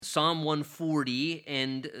Psalm 140,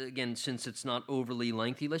 and again, since it's not overly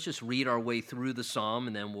lengthy, let's just read our way through the psalm,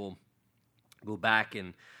 and then we'll go back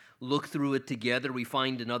and look through it together. We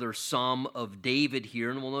find another Psalm of David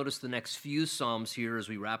here, and we'll notice the next few Psalms here as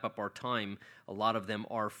we wrap up our time. A lot of them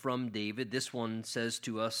are from David. This one says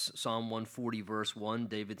to us, Psalm 140, verse 1,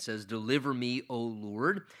 David says, "Deliver me, O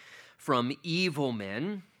Lord, from evil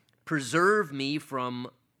men. Preserve me from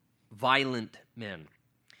violent men,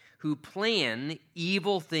 who plan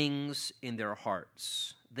evil things in their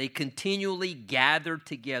hearts. They continually gather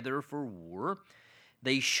together for war.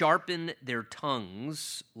 They sharpen their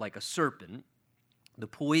tongues like a serpent. The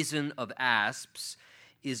poison of asps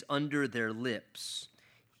is under their lips.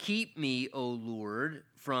 Keep me, O Lord,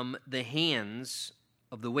 from the hands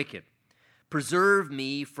of the wicked. Preserve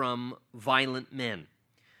me from violent men,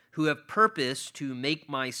 who have purposed to make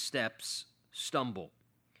my steps stumble.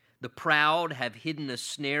 The proud have hidden a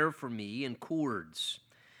snare for me and cords.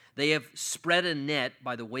 They have spread a net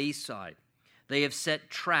by the wayside. They have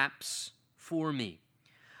set traps for me.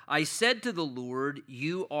 I said to the Lord,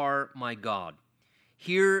 you are my God.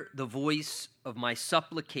 Hear the voice of my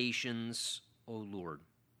supplications, O Lord.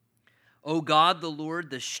 O God, the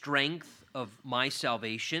Lord, the strength of my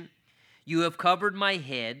salvation, you have covered my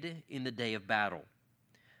head in the day of battle.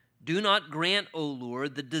 Do not grant, O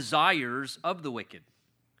Lord, the desires of the wicked.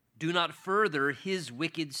 Do not further his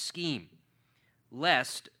wicked scheme,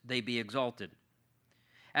 lest they be exalted.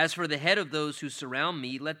 As for the head of those who surround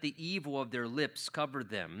me, let the evil of their lips cover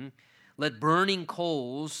them. Let burning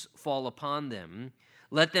coals fall upon them.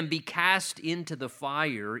 Let them be cast into the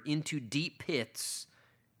fire, into deep pits,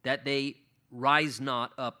 that they rise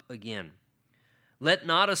not up again. Let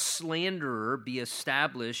not a slanderer be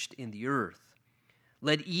established in the earth.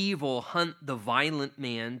 Let evil hunt the violent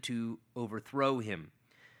man to overthrow him.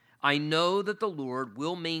 I know that the Lord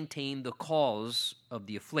will maintain the cause of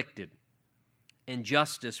the afflicted and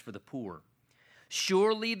justice for the poor.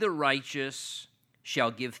 Surely the righteous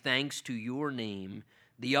shall give thanks to your name.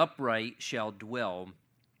 The upright shall dwell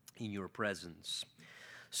in your presence.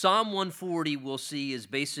 Psalm 140, we'll see, is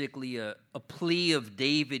basically a plea of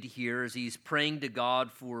David here as he's praying to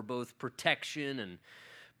God for both protection and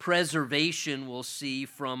preservation. We'll see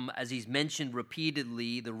from, as he's mentioned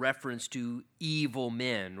repeatedly, the reference to evil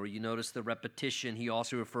men, or you notice the repetition. He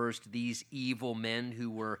also refers to these evil men who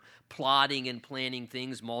were plotting and planning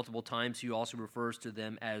things multiple times. He also refers to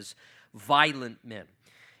them as violent men.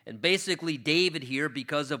 And basically, David here,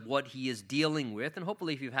 because of what he is dealing with, and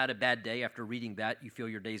hopefully if you've had a bad day after reading that, you feel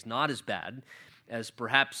your day's not as bad, as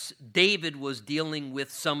perhaps David was dealing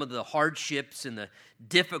with some of the hardships and the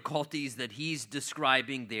difficulties that he's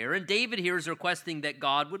describing there. And David here is requesting that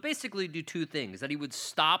God would basically do two things, that he would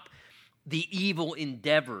stop the evil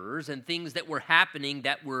endeavors and things that were happening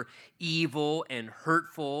that were evil and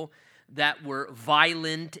hurtful, that were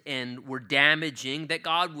violent and were damaging, that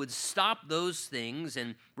God would stop those things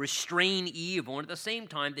and restrain evil, and at the same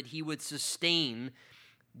time that he would sustain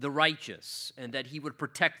the righteous, and that he would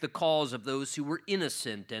protect the cause of those who were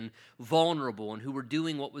innocent and vulnerable and who were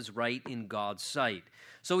doing what was right in God's sight.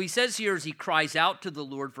 So he says here, as he cries out to the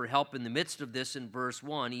Lord for help in the midst of this in verse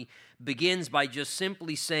 1, he begins by just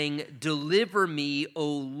simply saying, "Deliver me, O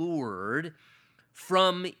Lord,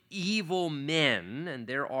 from evil men." And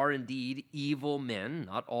there are indeed evil men.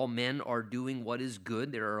 Not all men are doing what is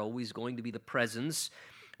good. There are always going to be the presence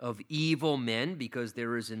of evil men, because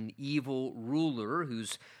there is an evil ruler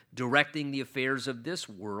who's directing the affairs of this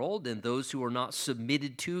world, and those who are not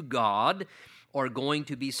submitted to God are going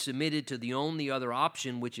to be submitted to the only other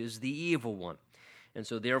option, which is the evil one. And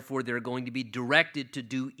so therefore they're going to be directed to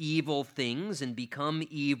do evil things and become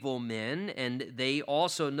evil men, and they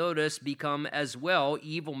also, notice, become as well,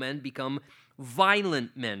 evil men become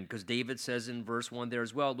violent men, because David says in verse 1 there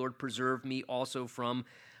as well, "Lord, preserve me also from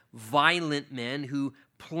violent men who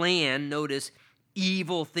plan," notice,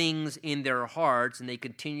 "evil things in their hearts, and they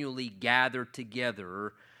continually gather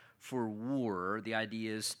together for war." The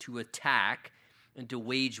idea is to attack and to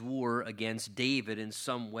wage war against David in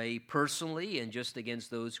some way personally, and just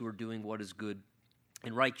against those who are doing what is good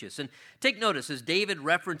and righteous. And take notice, as David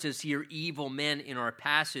references here evil men in our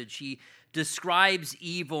passage, he describes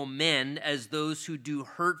evil men as those who do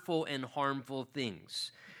hurtful and harmful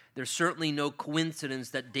things. There's certainly no coincidence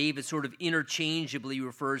that David sort of interchangeably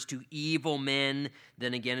refers to evil men,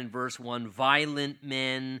 then again in verse 1, violent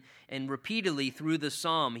men, and repeatedly through the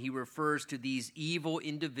psalm, he refers to these evil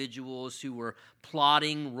individuals who were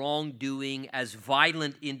plotting wrongdoing as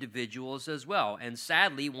violent individuals as well. And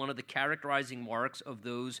sadly, one of the characterizing marks of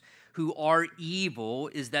those who are evil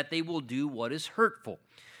is that they will do what is hurtful.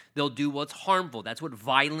 They'll do what's harmful. That's what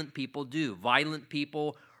violent people do. Violent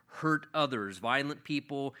people hurt others. Violent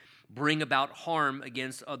people bring about harm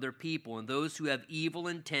against other people. And those who have evil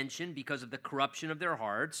intention because of the corruption of their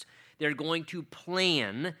hearts, they're going to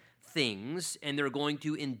plan things and they're going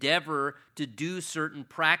to endeavor to do certain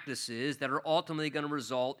practices that are ultimately going to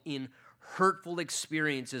result in hurtful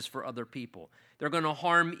experiences for other people. They're going to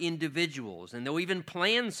harm individuals, and they'll even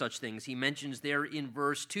plan such things. He mentions there in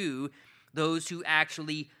verse 2, those who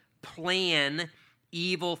actually plan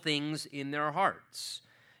evil things in their hearts.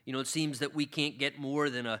 You know, it seems that we can't get more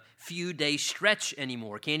than a few days stretch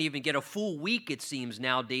anymore. Can't even get a full week, it seems,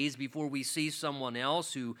 nowadays before we see someone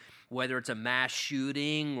else who, whether it's a mass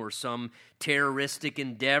shooting or some terroristic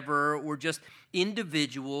endeavor or just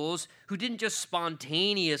individuals who didn't just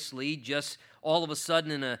spontaneously, just all of a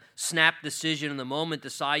sudden in a snap decision in the moment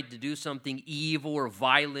decide to do something evil or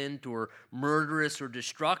violent or murderous or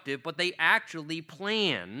destructive, but they actually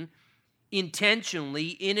plan intentionally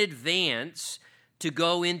in advance to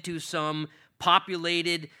go into some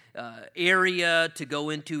populated area, to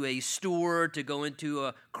go into a store, to go into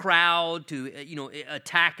a crowd, to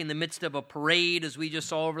attack in the midst of a parade, as we just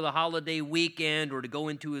saw over the holiday weekend, or to go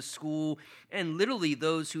into a school. And literally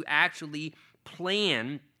those who actually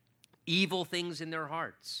plan evil things in their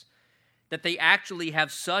hearts, that they actually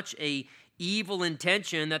have such a evil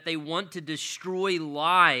intention that they want to destroy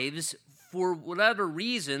lives for whatever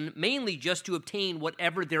reason, mainly just to obtain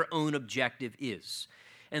whatever their own objective is.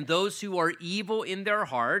 And those who are evil in their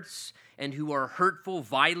hearts and who are hurtful,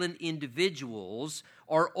 violent individuals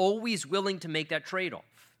are always willing to make that trade-off.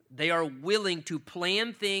 They are willing to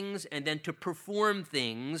plan things and then to perform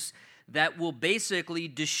things that will basically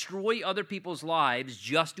destroy other people's lives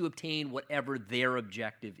just to obtain whatever their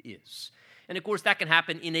objective is. And of course, that can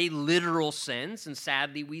happen in a literal sense, and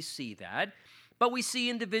sadly we see that. But we see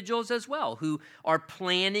individuals as well who are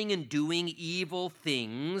planning and doing evil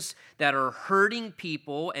things that are hurting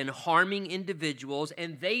people and harming individuals,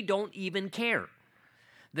 and they don't even care.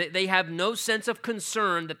 They have no sense of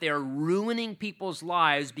concern that they are ruining people's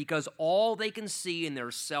lives because all they can see in their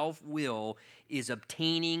self-will is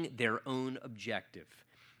obtaining their own objective.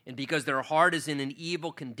 And because their heart is in an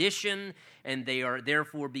evil condition and they are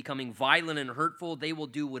therefore becoming violent and hurtful, they will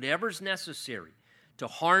do whatever's necessary to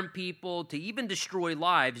harm people, to even destroy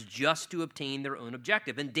lives just to obtain their own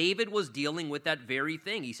objective. And David was dealing with that very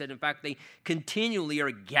thing. He said, in fact, they continually are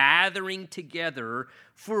gathering together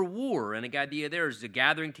for war. And the idea there is the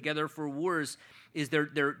gathering together for wars is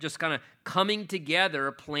they're just kind of coming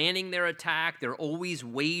together, planning their attack. They're always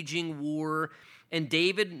waging war. And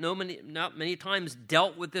David, not many times,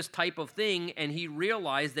 dealt with this type of thing, and he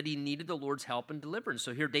realized that he needed the Lord's help and deliverance.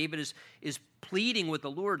 So here David is pleading with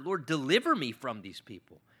the Lord, Lord, deliver me from these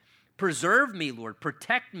people. Preserve me, Lord.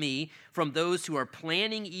 Protect me from those who are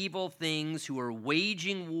planning evil things, who are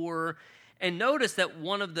waging war. And notice that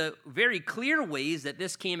one of the very clear ways that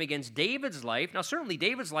this came against David's life, now certainly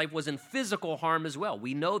David's life was in physical harm as well.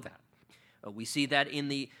 We know that. We see that in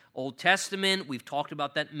the Old Testament. We've talked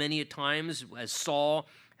about that many a times as Saul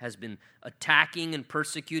has been attacking and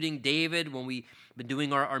persecuting David. When we've been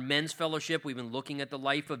doing our men's fellowship, we've been looking at the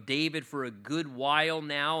life of David for a good while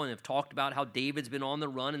now and have talked about how David's been on the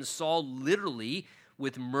run. And Saul literally,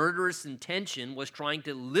 with murderous intention, was trying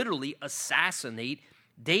to literally assassinate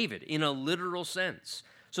David in a literal sense.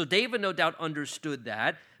 So David no doubt understood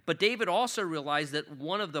that. But David also realized that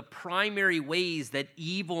one of the primary ways that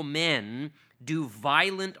evil men do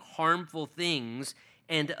violent, harmful things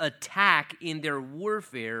and attack in their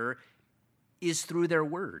warfare is through their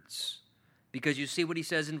words. Because you see what he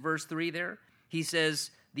says in verse 3 there? He says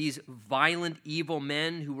these violent, evil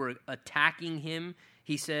men who were attacking him,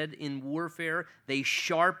 he said in warfare, they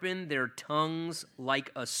sharpen their tongues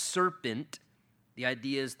like a serpent. The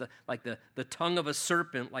idea is the tongue of a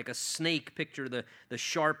serpent, like a snake. Picture the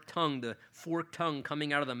sharp tongue, the forked tongue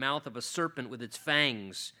coming out of the mouth of a serpent with its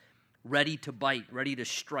fangs, ready to bite, ready to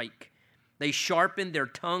strike. They sharpen their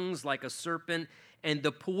tongues like a serpent, and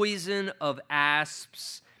the poison of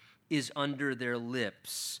asps is under their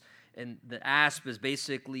lips. And the asp is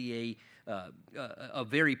basically a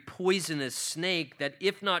very poisonous snake that,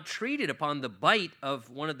 if not treated upon the bite of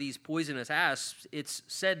one of these poisonous asps, it's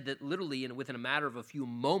said that literally within a matter of a few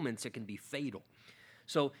moments it can be fatal.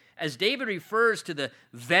 So as David refers to the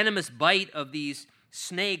venomous bite of these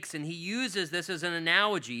snakes, and he uses this as an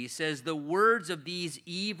analogy, he says the words of these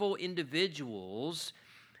evil individuals,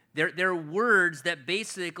 they're words that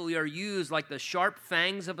basically are used like the sharp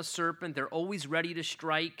fangs of a serpent. They're always ready to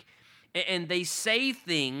strike, and they say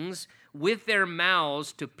things with their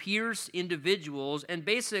mouths to pierce individuals, and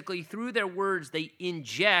basically through their words they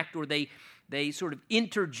inject or they sort of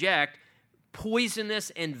interject poisonous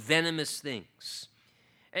and venomous things.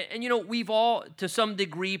 And we've all, to some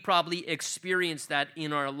degree, probably experienced that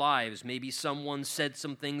in our lives. Maybe someone said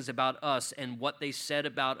some things about us, and what they said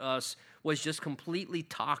about us was just completely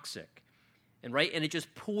toxic, and it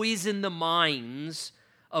just poisoned the minds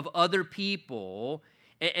of other people,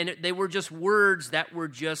 and they were just words that were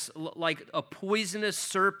just like a poisonous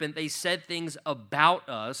serpent. They said things about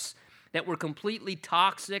us that were completely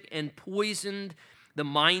toxic and poisoned the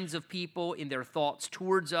minds of people in their thoughts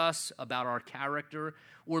towards us, about our character.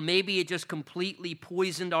 Or maybe it just completely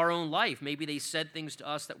poisoned our own life. Maybe they said things to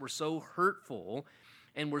us that were so hurtful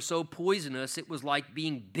and were so poisonous, it was like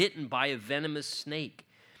being bitten by a venomous snake.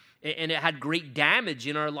 And it had great damage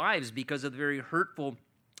in our lives because of the very hurtful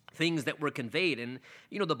things that were conveyed. And,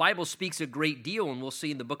 the Bible speaks a great deal, and we'll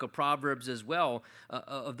see in the book of Proverbs as well,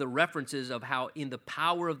 of the references of how in the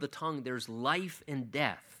power of the tongue there's life and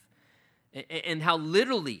death. And how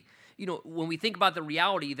literally, when we think about the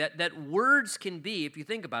reality that words can be, if you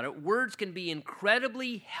think about it, words can be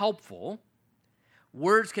incredibly helpful,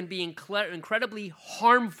 words can be incredibly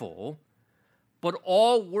harmful, but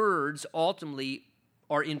all words ultimately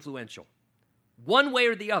are influential, one way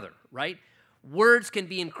or the other, right? Words can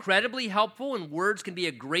be incredibly helpful, and words can be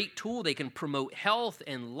a great tool. They can promote health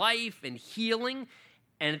and life and healing.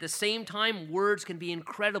 And at the same time, words can be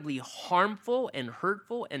incredibly harmful and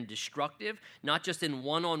hurtful and destructive, not just in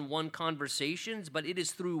one-on-one conversations, but it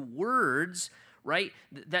is through words,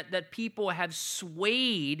 that people have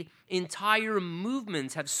swayed entire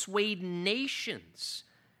movements, have swayed nations,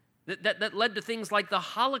 that led to things like the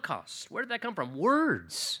Holocaust. Where did that come from?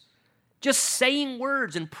 Words. Just saying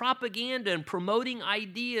words and propaganda and promoting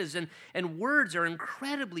ideas, and words are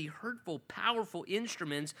incredibly hurtful, powerful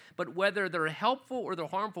instruments, but whether they're helpful or they're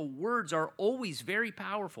harmful, words are always very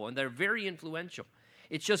powerful and they're very influential.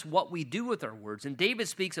 It's just what we do with our words. And David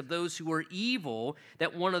speaks of those who are evil,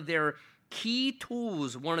 that one of their key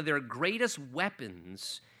tools, one of their greatest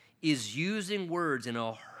weapons is using words in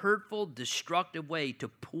a hurtful, destructive way to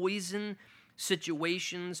poison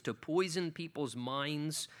situations, to poison people's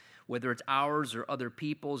minds, whether it's ours or other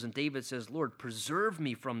people's. And David says, Lord, preserve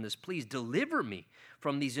me from this. Please deliver me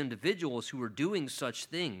from these individuals who are doing such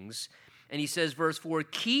things. And he says, verse 4,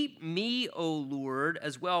 keep me, O Lord,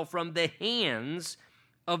 as well from the hands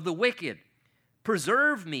of the wicked.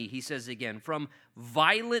 Preserve me, he says again, from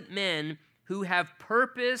violent men who have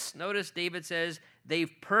purpose. Notice David says,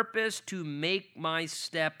 they've purposed to make my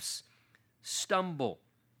steps stumble.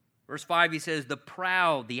 Verse 5, he says, the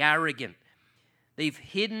proud, the arrogant. They've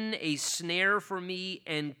hidden a snare for me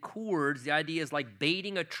and cords. The idea is like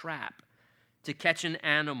baiting a trap to catch an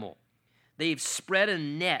animal. They've spread a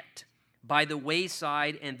net by the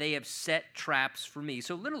wayside, and they have set traps for me.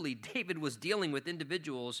 So literally, David was dealing with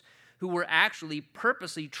individuals who were actually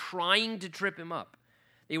purposely trying to trip him up.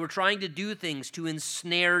 They were trying to do things to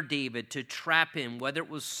ensnare David, to trap him, whether it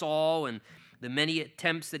was Saul and the many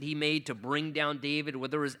attempts that he made to bring down David,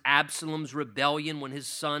 whether it was Absalom's rebellion when his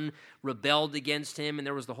son rebelled against him, and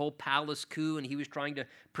there was the whole palace coup, and he was trying to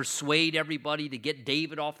persuade everybody to get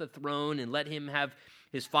David off the throne and let him have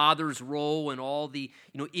his father's role, and all the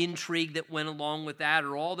intrigue that went along with that,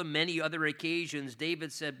 or all the many other occasions.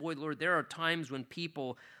 David said, boy, Lord, there are times when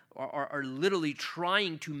people are literally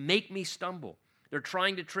trying to make me stumble. They're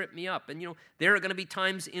trying to trip me up. And, there are going to be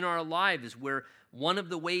times in our lives where one of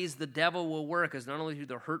the ways the devil will work is not only through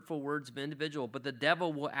the hurtful words of an individual, but the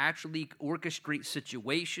devil will actually orchestrate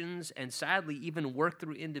situations and sadly even work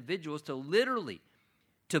through individuals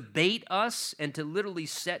to bait us and to literally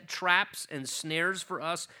set traps and snares for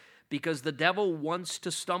us, because the devil wants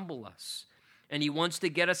to stumble us. And he wants to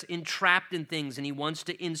get us entrapped in things, and he wants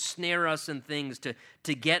to ensnare us in things,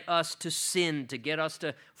 to get us to sin, to get us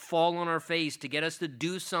to fall on our face, to get us to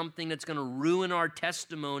do something that's going to ruin our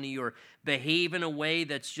testimony or behave in a way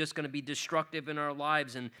that's just going to be destructive in our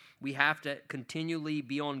lives. And we have to continually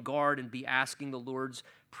be on guard and be asking the Lord's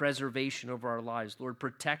preservation over our lives. Lord,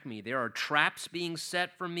 protect me. There are traps being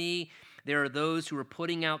set for me. There are those who are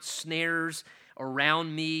putting out snares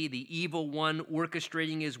around me, the evil one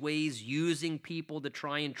orchestrating his ways, using people to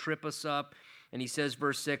try and trip us up. And he says,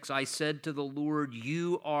 verse 6, I said to the Lord,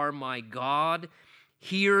 you are my God.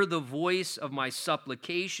 Hear the voice of my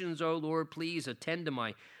supplications, O Lord. Please attend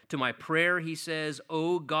to my prayer. He says,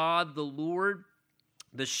 O God, the Lord,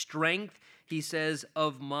 the strength, he says,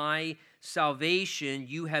 of my salvation.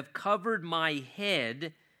 You have covered my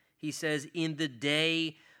head, he says, in the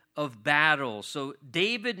day of battle. So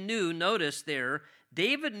David knew, notice there,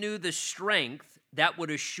 David knew the strength that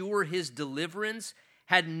would assure his deliverance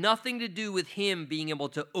had nothing to do with him being able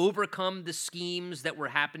to overcome the schemes that were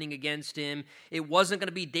happening against him. It wasn't going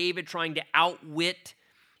to be David trying to outwit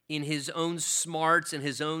in his own smarts and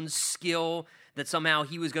his own skill, that somehow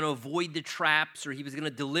he was going to avoid the traps or he was going to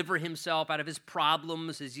deliver himself out of his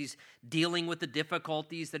problems as he's dealing with the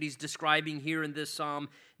difficulties that he's describing here in this psalm.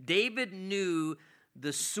 David knew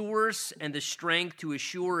the source and the strength to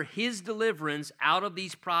assure his deliverance out of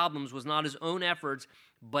these problems was not his own efforts,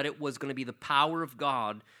 but it was going to be the power of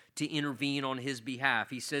God to intervene on his behalf.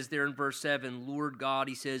 He says there in verse 7, Lord God,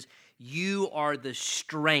 he says, you are the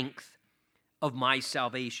strength of my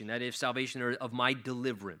salvation. That is salvation or of my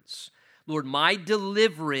deliverance. Lord, my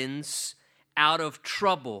deliverance out of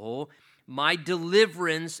trouble, my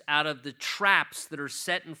deliverance out of the traps that are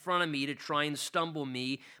set in front of me to try and stumble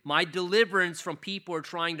me, my deliverance from people who are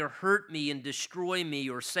trying to hurt me and destroy me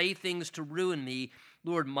or say things to ruin me.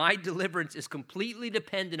 Lord, my deliverance is completely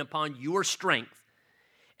dependent upon your strength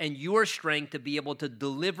and your strength to be able to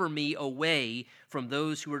deliver me away from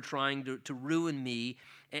those who are trying to ruin me.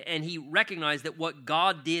 And he recognized that what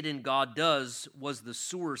God did and God does was the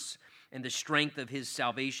source and the strength of his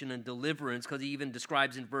salvation and deliverance, because he even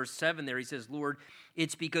describes in verse 7 there, he says, Lord,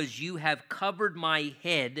 it's because you have covered my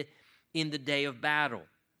head in the day of battle.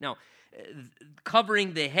 Now,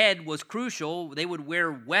 covering the head was crucial. They would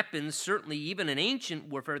wear weapons, certainly even in ancient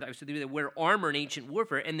warfare. They would wear armor in ancient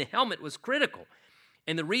warfare, and the helmet was critical.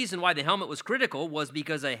 And the reason why the helmet was critical was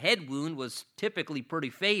because a head wound was typically pretty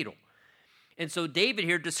fatal. And so David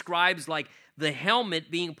here describes like the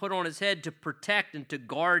helmet being put on his head to protect and to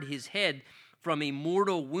guard his head from a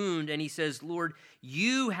mortal wound. And he says, Lord,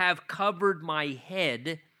 you have covered my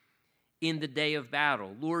head in the day of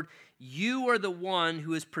battle. Lord, you are the one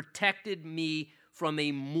who has protected me from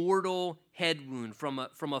a mortal head wound, from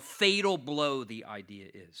a fatal blow, the idea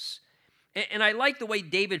is. And I like the way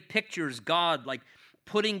David pictures God like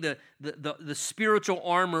putting the spiritual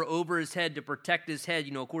armor over his head to protect his head.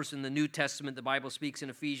 You know, of course, in the New Testament, the Bible speaks in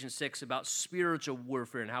Ephesians 6 about spiritual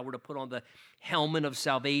warfare and how we're to put on the helmet of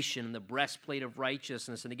salvation and the breastplate of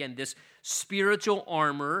righteousness. And again, this spiritual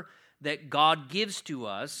armor that God gives to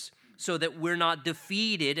us so that we're not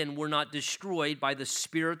defeated and we're not destroyed by the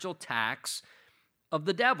spiritual attacks of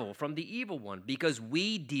the devil, from the evil one, because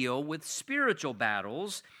we deal with spiritual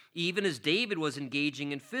battles, even as David was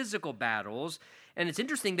engaging in physical battles. And it's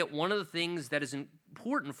interesting that one of the things that is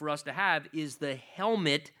important for us to have is the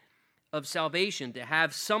helmet of salvation, to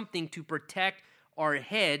have something to protect our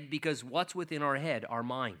head, because what's within our head? Our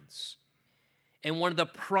minds. And one of the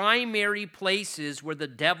primary places where the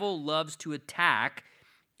devil loves to attack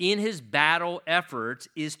in his battle efforts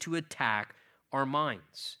is to attack our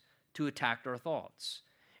minds, to attack our thoughts.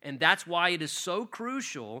 And that's why it is so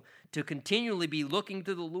crucial to continually be looking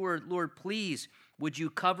to the Lord. Lord, please, would you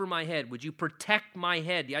cover my head? Would you protect my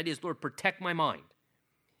head? The idea is, Lord, protect my mind.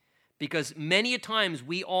 Because many a times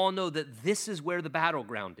we all know that this is where the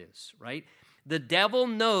battleground is, right? The devil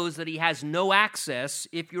knows that he has no access,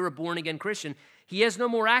 if you're a born-again Christian, he has no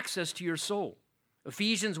more access to your soul.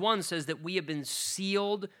 Ephesians 1 says that we have been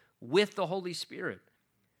sealed with the Holy Spirit.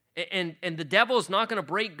 And the devil is not going to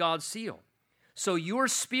break God's seal. So your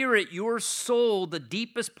spirit, your soul, the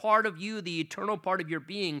deepest part of you, the eternal part of your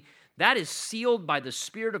being, that is sealed by the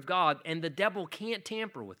Spirit of God, and the devil can't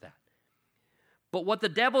tamper with that. But what the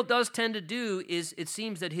devil does tend to do is, it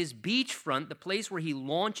seems that his beachfront, the place where he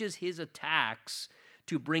launches his attacks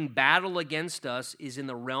to bring battle against us, is in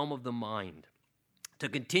the realm of the mind. To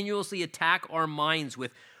continuously attack our minds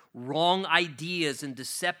with wrong ideas and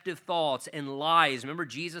deceptive thoughts and lies. Remember,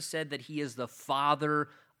 Jesus said that he is the father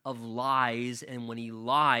of lies, and when he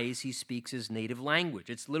lies, he speaks his native language.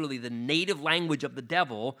 It's literally the native language of the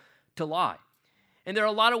devil to lie. And there are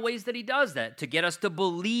a lot of ways that he does that, to get us to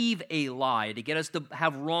believe a lie, to get us to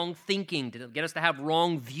have wrong thinking, to get us to have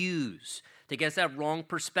wrong views, to get us to have wrong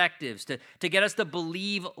perspectives, to get us to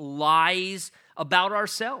believe lies about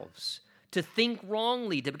ourselves, to think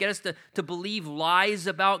wrongly, to get us to believe lies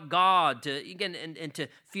about God, to again and to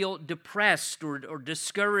feel depressed or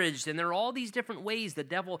discouraged. And there are all these different ways the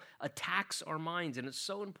devil attacks our minds. And it's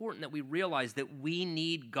so important that we realize that we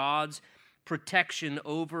need God's protection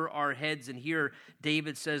over our heads. And here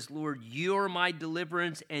David says, Lord, you're my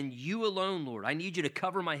deliverance, and you alone, Lord. I need you to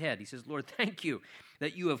cover my head. He says, Lord, thank you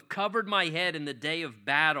that you have covered my head in the day of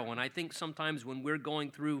battle. And I think sometimes when we're going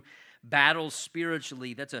through battles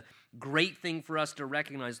spiritually, that's a great thing for us to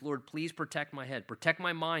recognize. Lord, please protect my head. Protect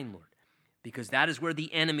my mind, Lord, because that is where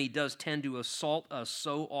the enemy does tend to assault us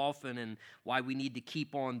so often, and why we need to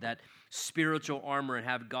keep on that spiritual armor and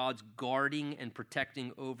have God's guarding and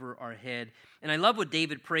protecting over our head. And I love what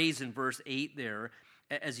David prays in verse 8 there,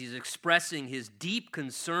 as he's expressing his deep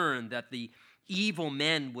concern that the evil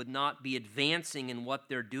men would not be advancing in what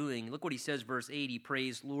they're doing. Look what he says, verse 8. He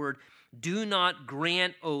prays, Lord, Do not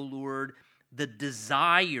grant, O Lord, the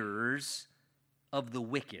desires of the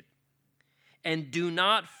wicked, and do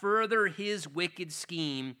not further his wicked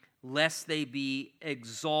scheme, lest they be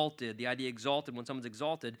exalted. The idea exalted, when someone's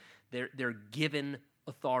exalted, they're given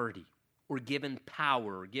authority or given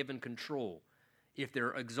power or given control if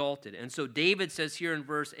they're exalted. And so David says here in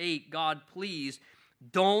verse 8, God, please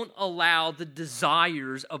don't allow the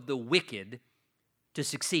desires of the wicked to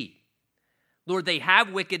succeed. Lord, they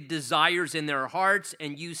have wicked desires in their hearts,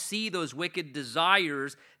 and you see those wicked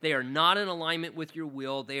desires. They are not in alignment with your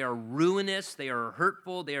will. They are ruinous. They are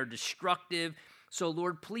hurtful. They are destructive. So,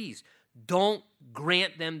 Lord, please don't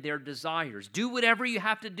grant them their desires. Do whatever you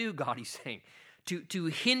have to do, God, he's saying, to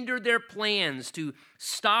hinder their plans, to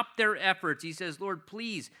stop their efforts. He says, Lord,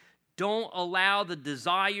 please don't allow the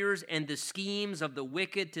desires and the schemes of the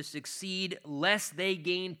wicked to succeed, lest they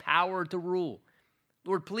gain power to rule.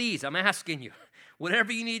 Lord, please, I'm asking you,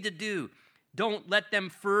 whatever you need to do, don't let them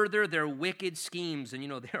further their wicked schemes. And,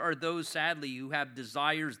 there are those, sadly, who have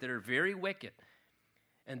desires that are very wicked.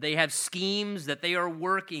 And they have schemes that they are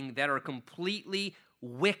working that are completely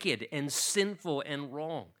wicked and sinful and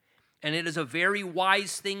wrong. And it is a very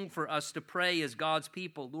wise thing for us to pray as God's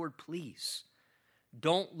people, Lord, please,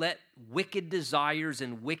 don't let wicked desires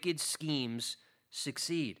and wicked schemes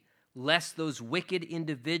succeed, lest those wicked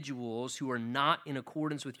individuals who are not in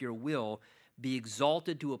accordance with your will be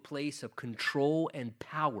exalted to a place of control and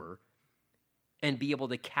power and be able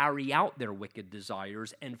to carry out their wicked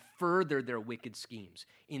desires and further their wicked schemes.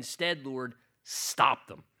 Instead, Lord, stop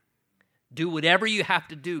them. Do whatever you have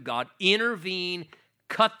to do, God. Intervene,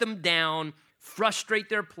 cut them down, frustrate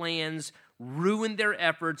their plans, ruin their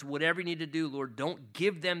efforts, whatever you need to do, Lord. Don't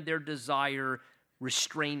give them their desire,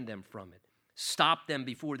 restrain them from it. Stop them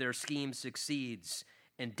before their scheme succeeds.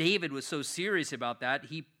 And David was so serious about that,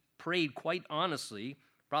 he prayed quite honestly,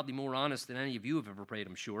 probably more honest than any of you have ever prayed,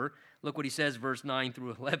 I'm sure. Look what he says, verse 9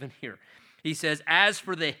 through 11 here. He says, as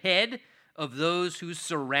for the head of those who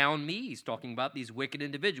surround me, he's talking about these wicked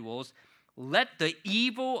individuals, let the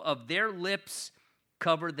evil of their lips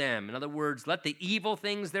cover them. In other words, let the evil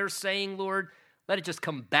things they're saying, Lord, let it just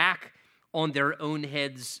come back on their own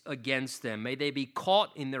heads against them. May they be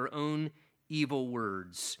caught in their own evil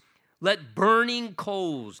words. Let burning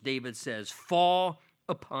coals, David says, fall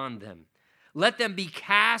upon them. Let them be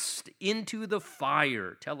cast into the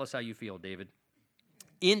fire. Tell us how you feel, David.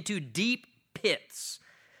 Into deep pits,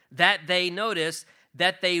 that they, notice,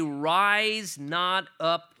 that they rise not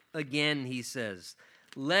up again, he says.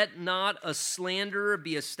 Let not a slanderer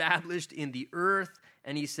be established in the earth.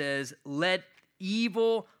 And he says, let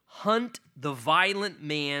evil hunt the violent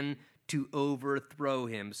man to overthrow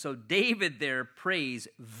him. So David there prays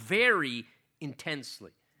very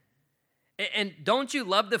intensely. And don't you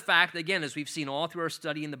love the fact, again, as we've seen all through our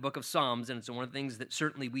study in the book of Psalms, and it's one of the things that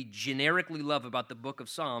certainly we generically love about the book of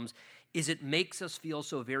Psalms, is it makes us feel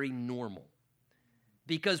so very normal.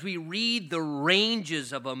 Because we read the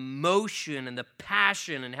ranges of emotion and the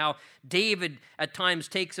passion and how David at times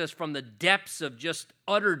takes us from the depths of just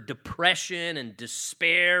utter depression and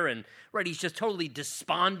despair, and he's just totally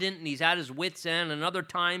despondent and he's at his wit's end, and other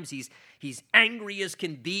times he's angry as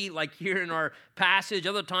can be, like here in our passage.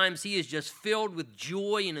 Other times he is just filled with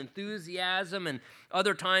joy and enthusiasm, and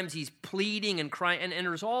other times he's pleading and crying, and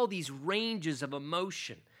there's all these ranges of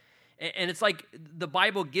emotion. And it's like the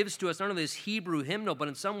Bible gives to us not only this Hebrew hymnal, but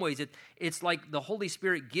in some ways it's like the Holy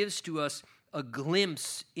Spirit gives to us a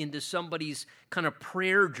glimpse into somebody's kind of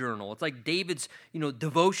prayer journal. It's like David's,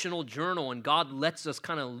 devotional journal, and God lets us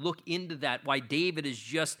kind of look into that, why David is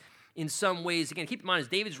just, in some ways, again, keep in mind, as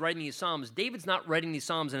David's writing these Psalms, David's not writing these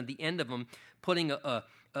Psalms and at the end of them putting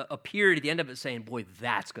a period at the end of it saying, boy,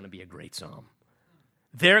 that's going to be a great Psalm.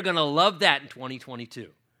 They're going to love that in 2022.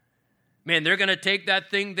 Man, they're going to take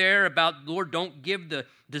that thing there about, Lord, don't give the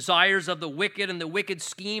desires of the wicked and the wicked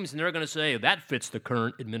schemes, and they're going to say, that fits the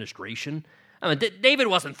current administration. I mean, David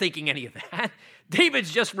wasn't thinking any of that.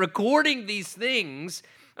 David's just recording these things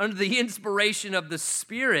under the inspiration of the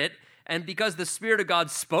Spirit, and because the Spirit of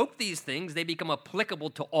God spoke these things, they become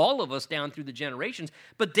applicable to all of us down through the generations.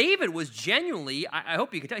 But David was genuinely, I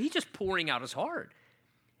hope you can tell, he's just pouring out his heart.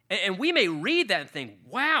 And we may read that and think,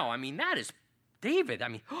 wow, I mean, that is David. I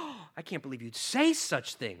mean, I can't believe you'd say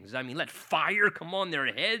such things. I mean, let fire come on their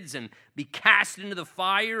heads and be cast into the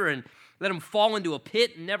fire and let them fall into a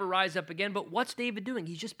pit and never rise up again. But what's David doing?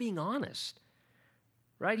 He's just being honest,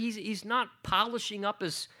 right? He's not polishing up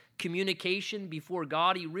his communication before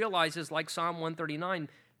God. He realizes, like Psalm 139,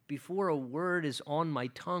 before a word is on my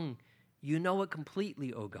tongue, you know it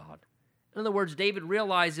completely, O God. In other words, David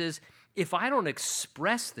realizes, if I don't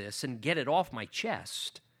express this and get it off my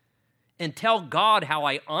chest, and tell God how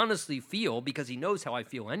I honestly feel, because he knows how I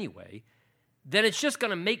feel anyway, then it's just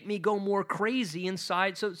going to make me go more crazy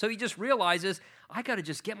inside. So he just realizes, I got to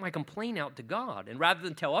just get my complaint out to God. And rather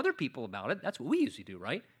than tell other people about it, that's what we usually do,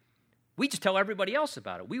 right? We just tell everybody else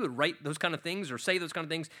about it. We would write those kind of things or say those kind of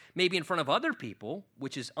things maybe in front of other people,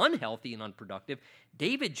 which is unhealthy and unproductive.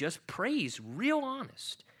 David just prays real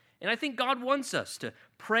honest. And I think God wants us to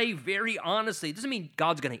pray very honestly. It doesn't mean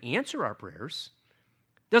God's going to answer our prayers.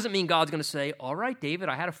 It doesn't mean God's going to say, all right, David,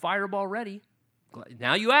 I had a fireball ready.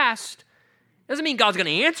 Now you asked. It doesn't mean God's going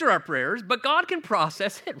to answer our prayers, but God can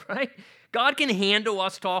process it, right? God can handle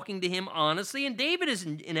us talking to him honestly. And David is,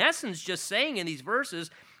 in essence, just saying in these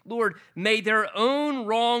verses, Lord, may their own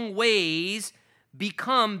wrong ways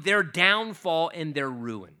become their downfall and their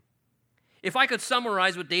ruin. If I could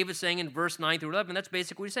summarize what David's saying in verse 9 through 11, that's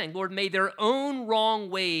basically what he's saying. Lord, may their own wrong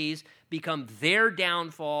ways become their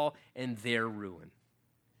downfall and their ruin.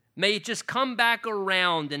 May it just come back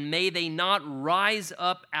around, and may they not rise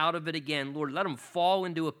up out of it again. Lord, let them fall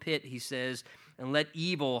into a pit, he says, and let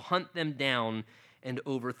evil hunt them down and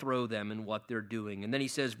overthrow them in what they're doing. And then he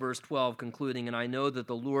says, verse 12, concluding, and I know that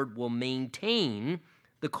the Lord will maintain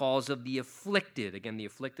the cause of the afflicted. Again, the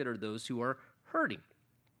afflicted are those who are hurting,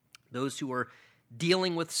 those who are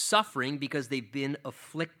dealing with suffering because they've been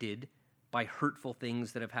afflicted by hurtful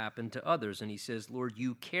things that have happened to others. And he says, Lord,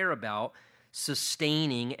 you care about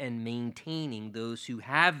sustaining and maintaining those who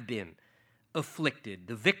have been afflicted,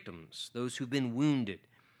 the victims, those who've been wounded,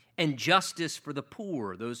 and justice for the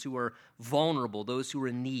poor, those who are vulnerable, those who are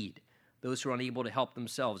in need, those who are unable to help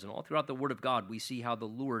themselves. And all throughout the Word of God, we see how the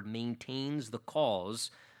Lord maintains the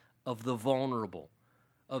cause of the vulnerable,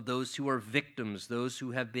 of those who are victims, those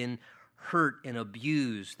who have been hurt and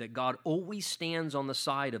abused, that God always stands on the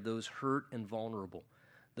side of those hurt and vulnerable,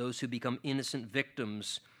 those who become innocent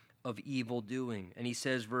victims of evil doing. And he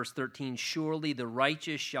says, verse 13, surely the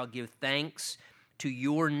righteous shall give thanks to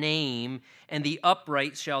your name, and the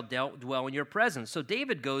upright shall dwell in your presence. So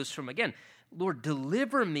David goes from, again, Lord,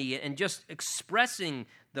 deliver me, and just expressing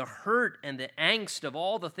the hurt and the angst of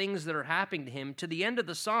all the things that are happening to him, to the end of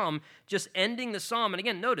the psalm, just ending the psalm. And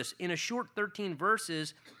again, notice, in a short 13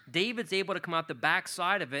 verses, David's able to come out the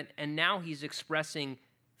backside of it, and now he's expressing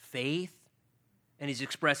faith, and he's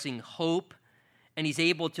expressing hope, and he's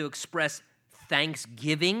able to express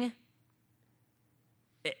thanksgiving.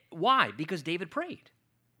 Why? Because David prayed.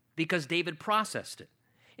 Because David processed it.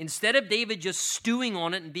 Instead of David just stewing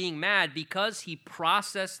on it and being mad, because he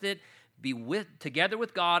processed it together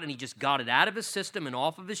with God, and he just got it out of his system and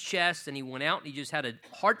off of his chest, and he went out and he just had a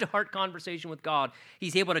heart-to-heart conversation with God,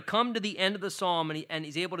 he's able to come to the end of the psalm, and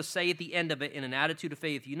he's able to say at the end of it in an attitude of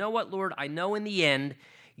faith, you know what, Lord, I know in the end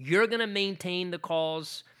you're going to maintain the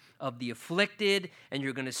cause of the afflicted, and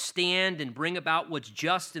you're going to stand and bring about what's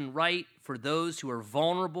just and right for those who are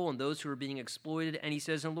vulnerable and those who are being exploited. And he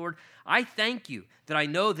says, and Lord, I thank you that I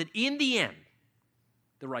know that in the end,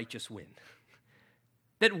 the righteous win.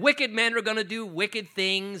 That wicked men are going to do wicked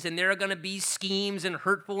things, and there are going to be schemes and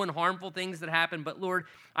hurtful and harmful things that happen. But Lord,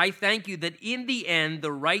 I thank you that in the end,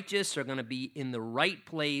 the righteous are going to be in the right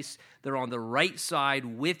place. They're on the right side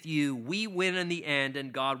with you. We win in the end,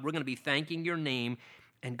 and God, we're going to be thanking your name.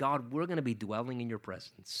 And God, we're going to be dwelling in your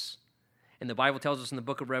presence. And the Bible tells us in the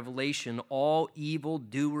book of Revelation, all evil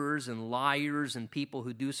doers and liars and people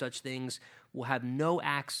who do such things will have no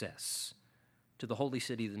access to the holy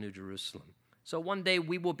city of the New Jerusalem. So one day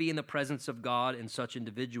we will be in the presence of God, and such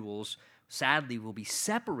individuals, sadly, will be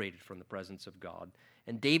separated from the presence of God.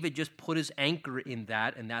 And David just put his anchor in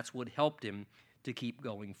that, and that's what helped him to keep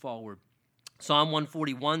going forward. Psalm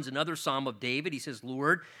 141 is another psalm of David. He says,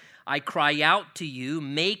 Lord, I cry out to you,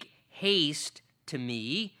 make haste to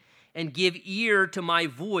me, and give ear to my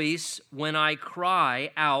voice when I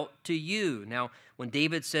cry out to you. Now, when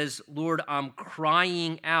David says, Lord, I'm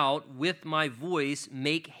crying out with my voice,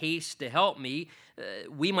 make haste to help me,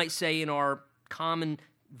 we might say in our common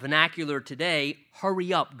vernacular today,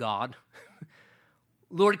 hurry up, God.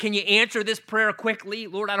 Lord, can you answer this prayer quickly?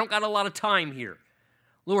 Lord, I don't got a lot of time here.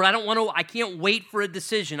 Lord, I can't wait for a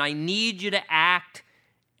decision. I need you to act,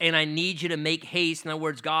 and I need you to make haste. In other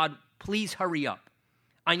words, God, please hurry up.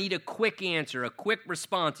 I need a quick answer, a quick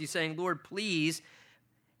response. He's saying, Lord, please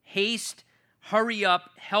haste, hurry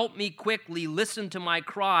up, help me quickly, listen to my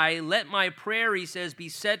cry. Let my prayer, he says, be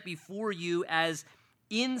set before you as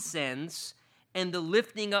incense, and the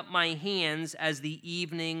lifting up my hands as the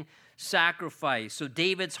evening sacrifice. So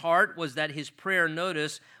David's heart was that his prayer,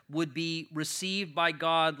 notice, would be received by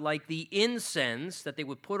God like the incense that they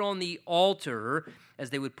would put on the altar, as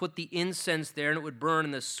they would put the incense there and it would burn,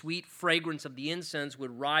 and the sweet fragrance of the incense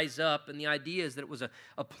would rise up. And the idea is that it was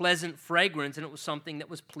a pleasant fragrance, and it was something that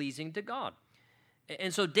was pleasing to God.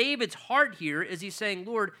 And so David's heart here is he's saying,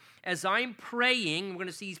 Lord, as I'm praying, we're going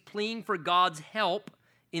to see he's pleading for God's help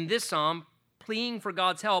in this psalm, pleading for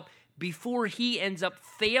God's help before he ends up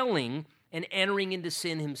failing and entering into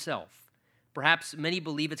sin himself. Perhaps many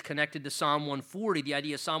believe it's connected to Psalm 140. The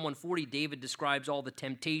idea of Psalm 140, David describes all the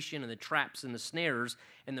temptation and the traps and the snares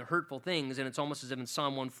and the hurtful things, and it's almost as if in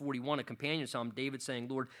Psalm 141, a companion psalm, David saying,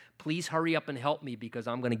 Lord, please hurry up and help me because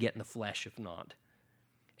I'm going to get in the flesh if not.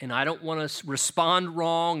 And I don't want to respond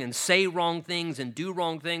wrong and say wrong things and do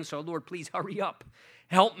wrong things, so Lord, please hurry up.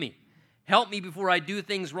 Help me. Help me before I do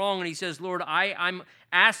things wrong. And he says, Lord, I'm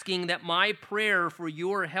asking that my prayer for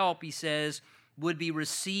your help, he says, would be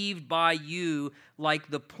received by you like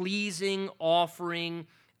the pleasing offering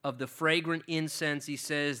of the fragrant incense, he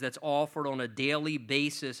says, that's offered on a daily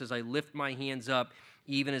basis as I lift my hands up,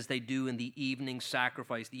 even as they do in the evening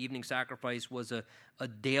sacrifice. The evening sacrifice was a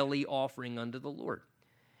daily offering unto the Lord.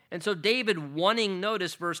 And so David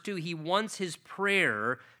notice verse 2, he wants his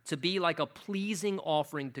prayer to be like a pleasing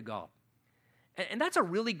offering to God. And that's a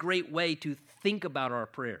really great way to think about our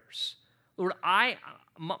prayers. Lord,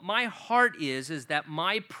 my heart is that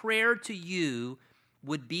my prayer to you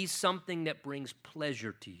would be something that brings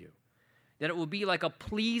pleasure to you. That it would be like a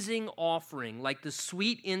pleasing offering, like the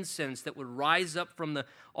sweet incense that would rise up from the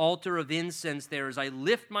altar of incense there as I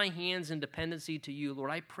lift my hands in dependency to you. Lord,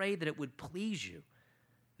 I pray that it would please you,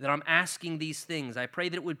 that I'm asking these things. I pray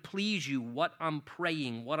that it would please you what I'm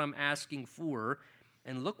praying, what I'm asking for.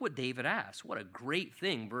 And look what David asks. What a great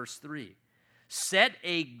thing, verse 3. Set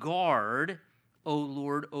a guard, O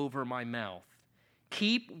Lord, over my mouth.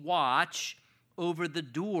 Keep watch over the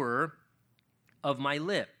door of my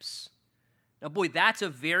lips. Now, boy, that's a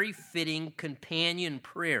very fitting companion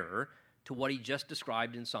prayer to what he just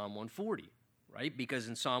described in Psalm 140, right? Because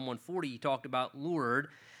in Psalm 140, he talked about, Lord,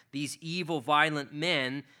 these evil, violent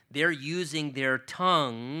men, they're using their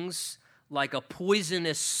tongues like a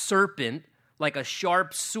poisonous serpent, like a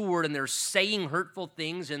sharp sword, and they're saying hurtful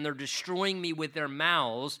things, and they're destroying me with their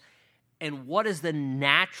mouths. And what is the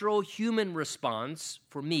natural human response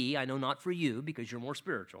for me? I know not for you, because you're more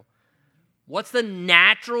spiritual. What's the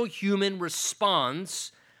natural human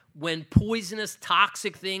response when poisonous,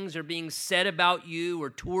 toxic things are being said about you or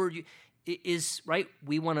toward you? It is, right,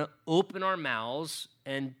 we want to open our mouths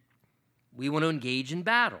and we want to engage in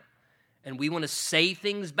battle. And we want to say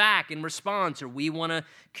things back in response, or we want to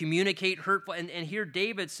communicate hurtful. And here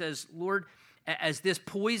David says, Lord, as this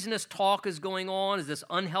poisonous talk is going on, as this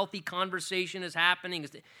unhealthy conversation is happening,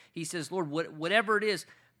 he says, Lord, whatever it is,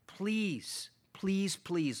 please, please,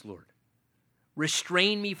 please, Lord,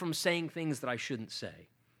 restrain me from saying things that I shouldn't say.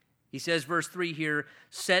 He says, verse 3 here,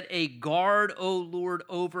 set a guard, O Lord,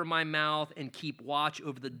 over my mouth and keep watch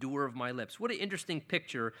over the door of my lips. What an interesting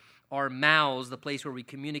picture. Our mouths, the place where we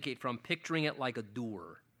communicate from, picturing it like a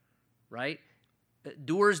door, right?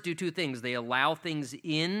 Doors do two things. They allow things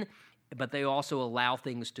in, but they also allow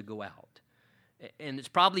things to go out. And it's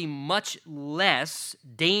probably much less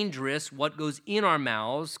dangerous what goes in our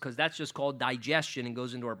mouths, because that's just called digestion and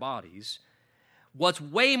goes into our bodies. What's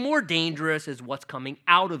way more dangerous is what's coming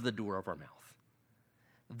out of the door of our mouth.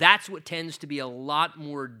 That's what tends to be a lot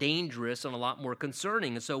more dangerous and a lot more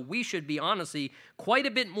concerning. And so we should be, honestly, quite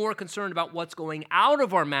a bit more concerned about what's going out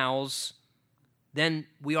of our mouths than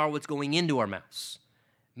we are what's going into our mouths.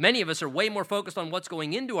 Many of us are way more focused on what's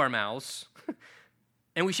going into our mouths,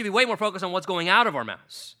 and we should be way more focused on what's going out of our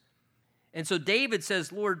mouths. And so David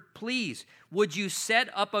says, Lord, please, would you set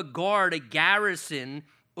up a guard, a garrison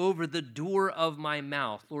over the door of my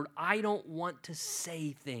mouth? Lord, I don't want to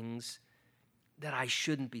say things that I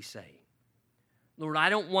shouldn't be saying. Lord, I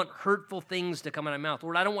don't want hurtful things to come out of my mouth.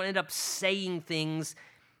 Lord, I don't want to end up saying things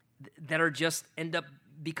that are just end up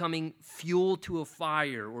becoming fuel to a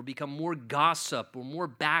fire or become more gossip or more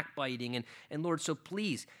backbiting. And Lord, so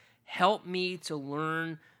please help me to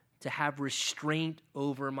learn to have restraint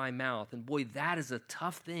over my mouth. And boy, that is a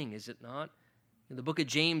tough thing, is it not? And the book of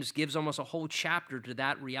James gives almost a whole chapter to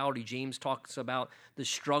that reality. James talks about the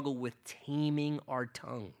struggle with taming our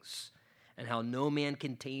tongues and how no man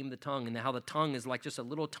can tame the tongue, and how the tongue is like just a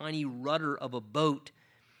little tiny rudder of a boat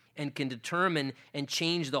and can determine and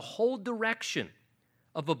change the whole direction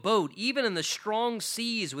of a boat, even in the strong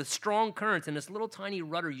seas with strong currents. And this little tiny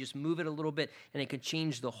rudder, you just move it a little bit, and it can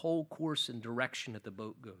change the whole course and direction that the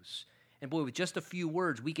boat goes. And boy, with just a few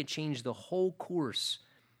words, we can change the whole course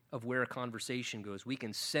of where a conversation goes. We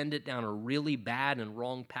can send it down a really bad and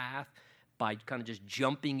wrong path by kind of just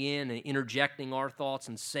jumping in and interjecting our thoughts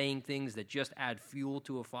and saying things that just add fuel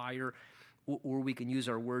to a fire, or we can use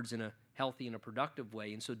our words in a healthy and a productive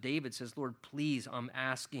way. And so David says, Lord, please, I'm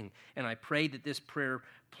asking, and I pray that this prayer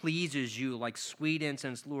pleases you like sweet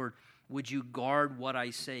incense. Lord, would you guard what I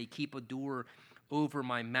say, keep a door over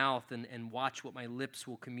my mouth, and watch what my lips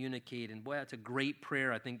will communicate. And boy, that's a great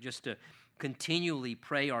prayer, I think, just to continually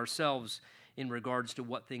pray ourselves in regards to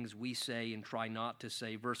what things we say and try not to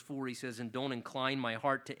say. Verse 4, he says, and don't incline my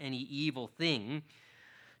heart to any evil thing,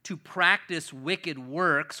 to practice wicked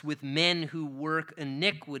works with men who work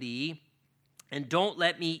iniquity, and don't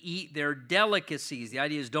let me eat their delicacies. The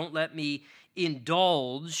idea is don't let me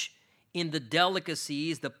indulge in the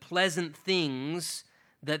delicacies, the pleasant things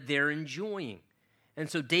that they're enjoying. And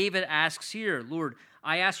so David asks here, Lord,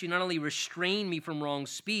 I ask you not only restrain me from wrong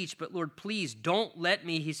speech, but Lord, please don't let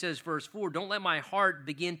me, he says, verse 4, don't let my heart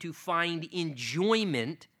begin to find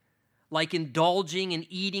enjoyment, like indulging and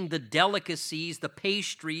eating the delicacies, the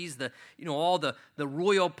pastries, all the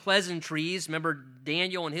royal pleasantries. Remember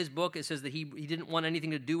Daniel in his book, it says that he didn't want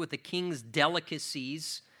anything to do with the king's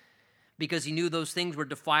delicacies because he knew those things were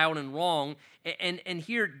defiled and wrong. And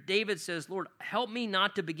here David says, Lord, help me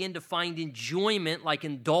not to begin to find enjoyment like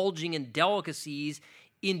indulging in delicacies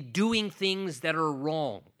in doing things that are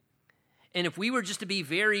wrong. And if we were just to be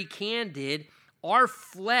very candid, our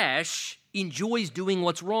flesh enjoys doing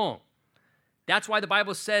what's wrong. That's why the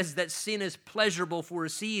Bible says that sin is pleasurable for a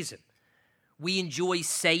season. We enjoy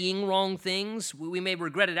saying wrong things. We may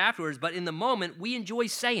regret it afterwards, but in the moment, we enjoy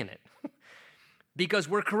saying it because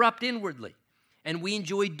we're corrupt inwardly, and we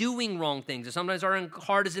enjoy doing wrong things. And sometimes our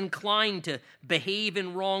heart is inclined to behave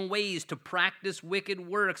in wrong ways, to practice wicked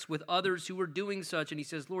works with others who are doing such. And he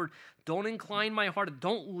says, Lord, don't incline my heart.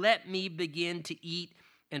 Don't let me begin to eat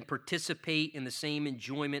and participate in the same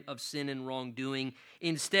enjoyment of sin and wrongdoing.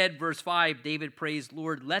 Instead, verse 5, David prays,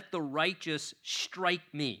 Lord, let the righteous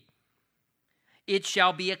strike me. It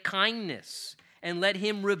shall be a kindness, and let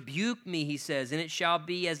him rebuke me, he says, and it shall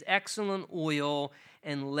be as excellent oil,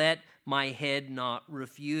 and let my head not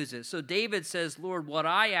refuse it. So David says, Lord, what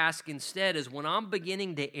I ask instead is when I'm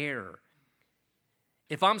beginning to err,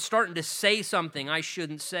 if I'm starting to say something I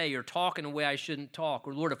shouldn't say or talk in a way I shouldn't talk,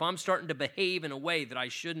 or Lord, if I'm starting to behave in a way that I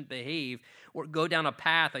shouldn't behave or go down a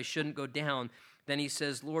path I shouldn't go down, then he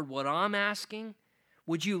says, Lord, what I'm asking,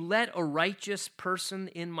 would you let a righteous person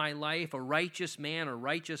in my life, a righteous man or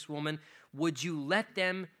righteous woman, would you let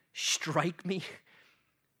them strike me?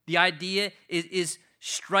 The idea is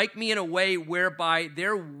strike me in a way whereby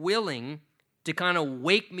they're willing to kind of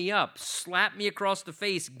wake me up, slap me across the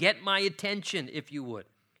face, get my attention, if you would.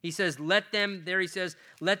 He says, let them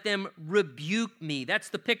rebuke me. That's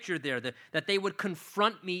the picture there, that they would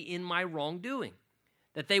confront me in my wrongdoing,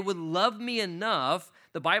 that they would love me enough.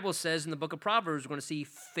 The Bible says in the book of Proverbs, we're going to see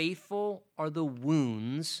faithful are the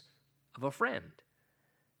wounds of a friend.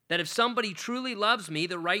 That if somebody truly loves me,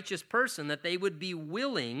 the righteous person, that they would be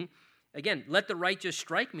willing, again, let the righteous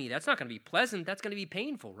strike me. That's not going to be pleasant. That's going to be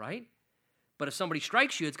painful, right? But if somebody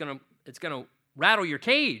strikes you, it's going to rattle your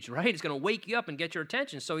cage, right? It's going to wake you up and get your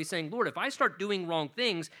attention. So he's saying, Lord, if I start doing wrong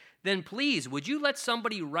things, then please, would you let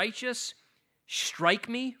somebody righteous strike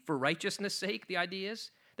me for righteousness' sake? The idea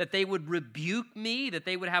is that they would rebuke me, that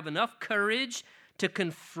they would have enough courage to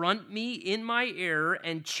confront me in my error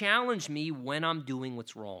and challenge me when I'm doing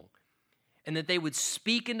what's wrong. And that they would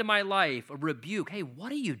speak into my life a rebuke. Hey,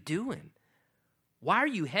 what are you doing? Why are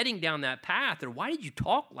you heading down that path? Or why did you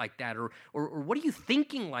talk like that? Or what are you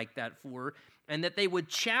thinking like that for? And that they would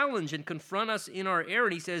challenge and confront us in our error.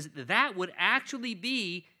 And he says that would actually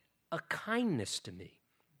be a kindness to me.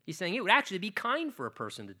 He's saying it would actually be kind for a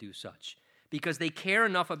person to do such because they care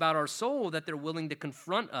enough about our soul that they're willing to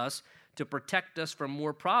confront us to protect us from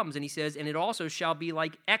more problems. And he says, and it also shall be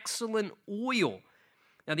like excellent oil.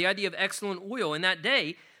 Now, the idea of excellent oil, in that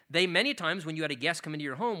day, they many times, when you had a guest come into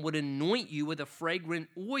your home, would anoint you with a fragrant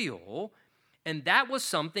oil, and that was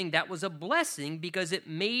something that was a blessing because it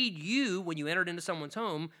made you, when you entered into someone's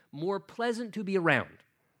home, more pleasant to be around.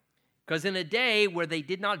 Because in a day where they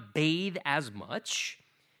did not bathe as much,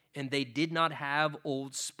 and they did not have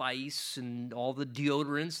Old Spice and all the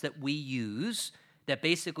deodorants that we use that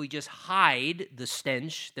basically just hide the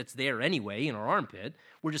stench that's there anyway in our armpit,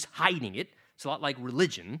 we're just hiding it. It's a lot like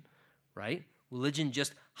religion, right? Religion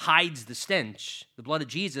just hides the stench. The blood of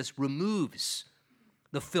Jesus removes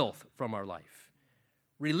the filth from our life.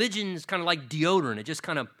 Religion is kind of like deodorant. It just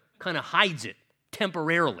kind of hides it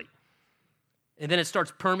temporarily. And then it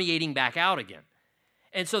starts permeating back out again.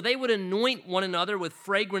 And so they would anoint one another with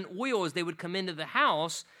fragrant oil as they would come into the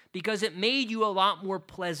house because it made you a lot more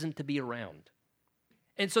pleasant to be around.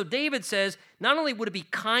 And so David says, not only would it be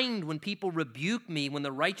kind when people rebuke me, when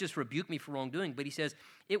the righteous rebuke me for wrongdoing, but he says,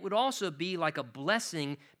 it would also be like a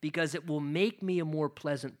blessing because it will make me a more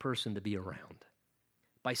pleasant person to be around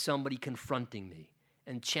by somebody confronting me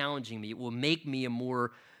and challenging me. It will make me a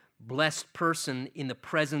more blessed person in the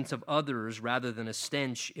presence of others rather than a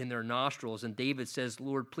stench in their nostrils. And David says,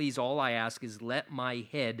 Lord, please, all I ask is let my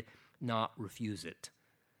head not refuse it.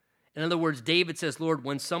 In other words, David says, Lord,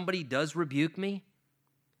 when somebody does rebuke me,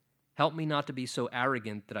 help me not to be so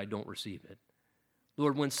arrogant that I don't receive it.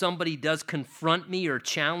 Lord, when somebody does confront me or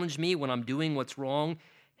challenge me when I'm doing what's wrong,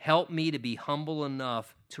 help me to be humble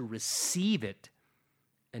enough to receive it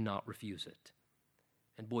and not refuse it.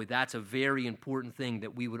 And boy, that's a very important thing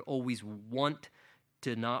that we would always want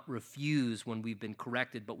to not refuse when we've been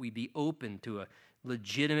corrected, but we be open to a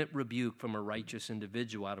legitimate rebuke from a righteous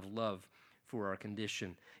individual out of love for our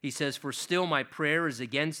condition. He says, for still my prayer is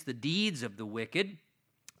against the deeds of the wicked.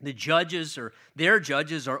 Their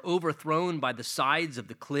judges are overthrown by the sides of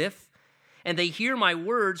the cliff, and they hear my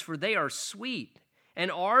words, for they are sweet. And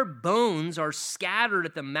our bones are scattered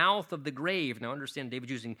at the mouth of the grave. Now understand,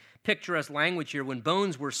 David's using picturesque language here. When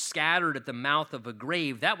bones were scattered at the mouth of a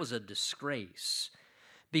grave, that was a disgrace.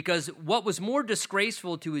 Because what was more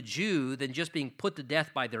disgraceful to a Jew than just being put to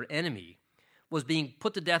death by their enemy was being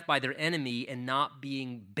put to death by their enemy and not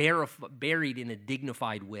being buried in a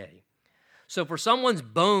dignified way. So for someone's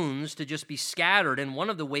bones to just be scattered, and one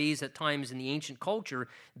of the ways at times in the ancient culture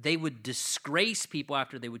they would disgrace people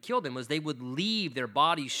after they would kill them was they would leave their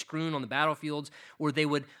bodies strewn on the battlefields, or they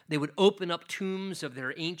would open up tombs of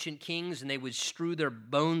their ancient kings and they would strew their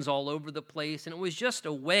bones all over the place. And it was just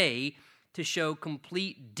a way to show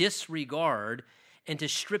complete disregard and to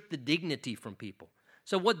strip the dignity from people.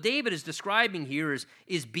 So what David is describing here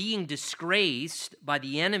is being disgraced by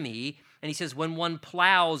the enemy. And he says, when one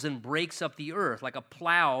plows and breaks up the earth, like a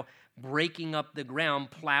plow breaking up the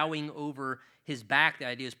ground, plowing over his back. The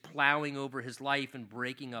idea is plowing over his life and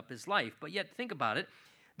breaking up his life. But yet, think about it.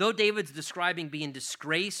 Though David's describing being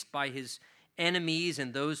disgraced by his enemies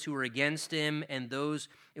and those who were against him, and those,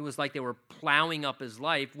 it was like they were plowing up his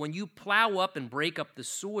life. When you plow up and break up the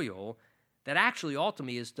soil, that actually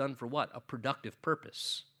ultimately is done for what? A productive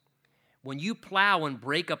purpose. When you plow and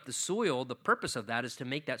break up the soil, the purpose of that is to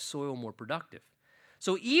make that soil more productive.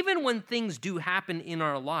 So even when things do happen in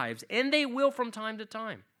our lives, and they will from time to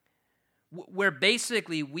time, where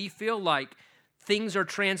basically we feel like things are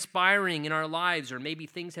transpiring in our lives, or maybe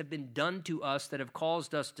things have been done to us that have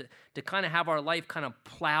caused us to kind of have our life kind of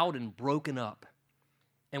plowed and broken up.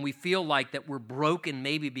 And we feel like that we're broken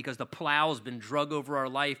maybe because the plow's been drug over our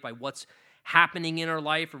life by what's happening in our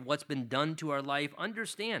life or what's been done to our life.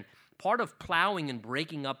 Understand, part of plowing and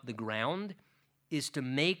breaking up the ground is to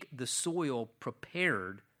make the soil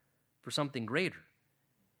prepared for something greater.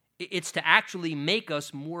 It's to actually make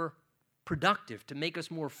us more productive, to make us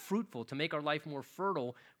more fruitful, to make our life more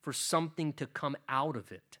fertile for something to come out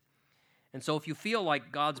of it. And so if you feel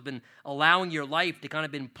like God's been allowing your life to kind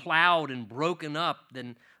of been plowed and broken up,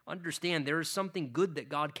 then understand there is something good that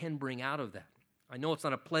God can bring out of that. I know it's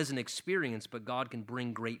not a pleasant experience, but God can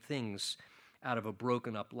bring great things out of a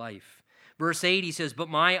broken up life. Verse 8, he says, but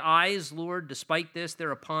my eyes, Lord, despite this,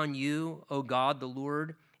 they're upon you, O God, the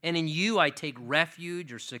Lord, and in you I take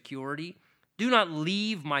refuge or security. Do not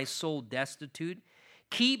leave my soul destitute.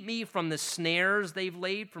 Keep me from the snares they've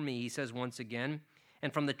laid for me, he says once again,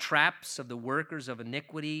 and from the traps of the workers of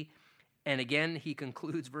iniquity. And again, he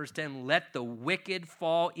concludes, verse 10, let the wicked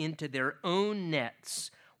fall into their own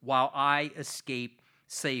nets while I escape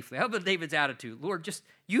safely. How about David's attitude? Lord, just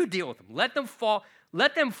you deal with them. Let them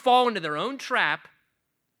fall into their own trap.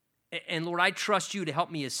 And Lord, I trust you to help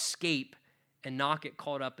me escape and not get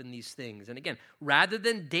caught up in these things. And again, rather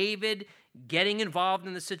than David getting involved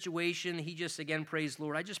in the situation, he just again prays,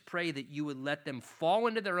 Lord, I just pray that you would let them fall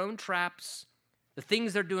into their own traps, the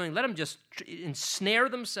things they're doing, let them just ensnare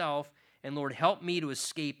themselves, and Lord, help me to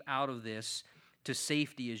escape out of this to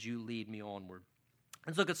safety as you lead me onward.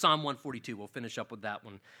 Let's look at Psalm 142. We'll finish up with that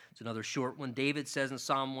one. It's another short one. David says in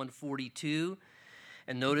Psalm 142,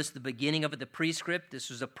 and notice the beginning of it, the prescript. This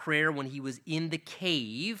was a prayer when he was in the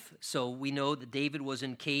cave. So we know that David was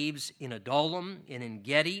in caves in Adullam and in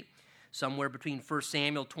Gedi, somewhere between 1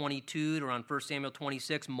 Samuel 22 to around 1 Samuel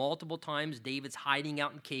 26. Multiple times David's hiding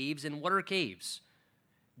out in caves. And what are caves?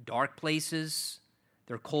 Dark places.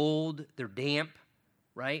 They're cold. They're damp,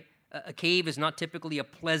 right? A cave is not typically a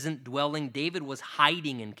pleasant dwelling. David was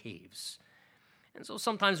hiding in caves. And so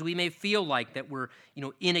sometimes we may feel like that we're,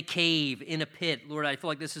 in a cave, in a pit. Lord, I feel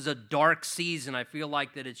like this is a dark season. I feel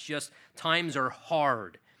like that it's just times are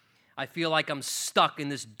hard. I feel like I'm stuck in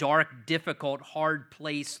this dark, difficult, hard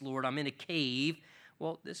place, Lord. I'm in a cave.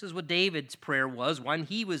 Well, this is what David's prayer was when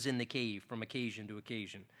he was in the cave from occasion to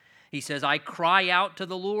occasion. He says, I cry out to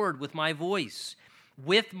the Lord with my voice.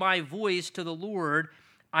 With my voice to the Lord,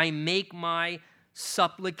 I make my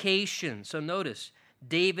supplication. So notice,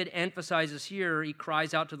 David emphasizes here, he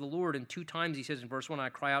cries out to the Lord, and 2 times he says in verse 1, I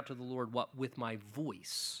cry out to the Lord, what? With my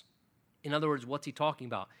voice. In other words, what's he talking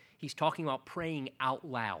about? He's talking about praying out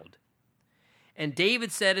loud. And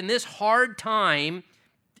David said, in this hard time,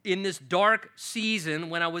 in this dark season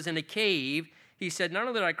when I was in a cave, he said, not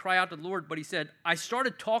only did I cry out to the Lord, but he said, I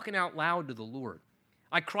started talking out loud to the Lord.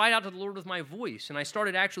 I cried out to the Lord with my voice, and I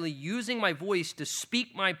started actually using my voice to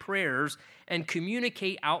speak my prayers and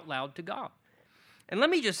communicate out loud to God. And let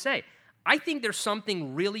me just say, I think there's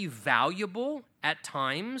something really valuable at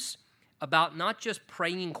times about not just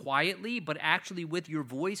praying quietly, but actually with your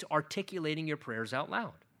voice articulating your prayers out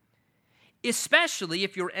loud. Especially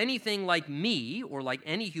if you're anything like me or like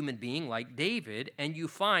any human being like David, and you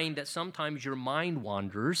find that sometimes your mind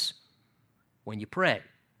wanders when you pray,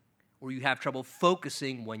 or you have trouble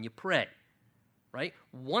focusing when you pray, right?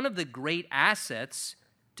 One of the great assets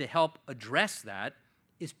to help address that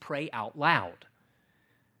is pray out loud.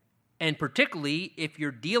 And particularly if you're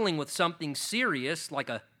dealing with something serious like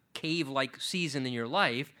a cave-like season in your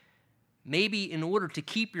life, maybe in order to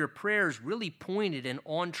keep your prayers really pointed and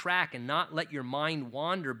on track and not let your mind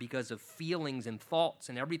wander because of feelings and thoughts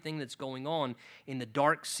and everything that's going on in the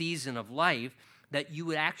dark season of life, that you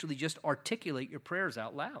would actually just articulate your prayers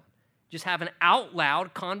out loud. Just have an out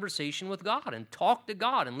loud conversation with God and talk to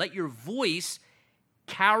God and let your voice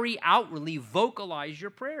carry outwardly, vocalize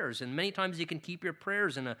your prayers. And many times you can keep your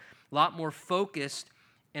prayers in a lot more focused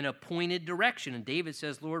and a pointed direction. And David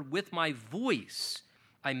says, Lord, with my voice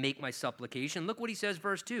I make my supplication. Look what he says,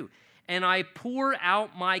 verse 2. And I pour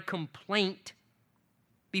out my complaint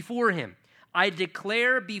before him. I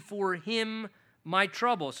declare before him my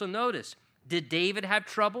trouble. So notice, did David have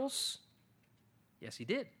troubles? Yes, he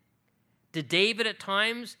did. Did David at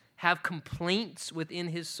times have complaints within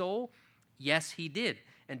his soul? Yes, he did.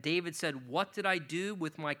 And David said, what did I do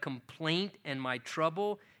with my complaint and my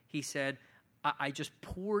trouble? He said, I just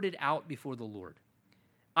poured it out before the Lord.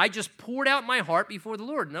 I just poured out my heart before the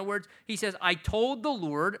Lord. In other words, he says, I told the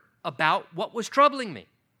Lord about what was troubling me.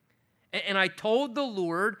 And I told the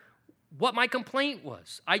Lord what my complaint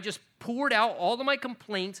was. I just poured out all of my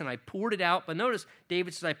complaints, and I poured it out. But notice,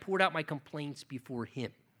 David says, I poured out my complaints before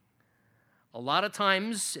him. A lot of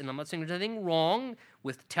times, and I'm not saying there's anything wrong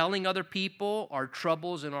with telling other people our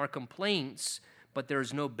troubles and our complaints, but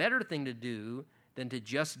there's no better thing to do than to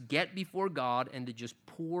just get before God and to just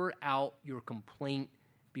pour out your complaint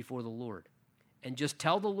before the Lord. And just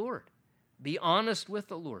tell the Lord. Be honest with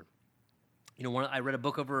the Lord. You know, I read a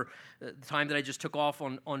book over the time that I just took off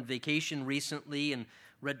on vacation recently and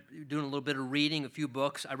doing a little bit of reading, a few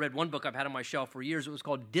books. I read one book I've had on my shelf for years. It was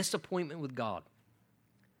called Disappointment with God.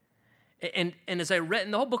 And as I read,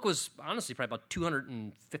 and the whole book was honestly probably about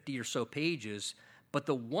 250 or so pages, but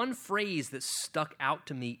the one phrase that stuck out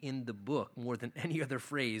to me in the book more than any other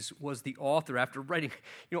phrase was the author, after writing,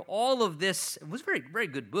 all of this, it was a very, very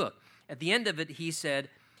good book. At the end of it, he said,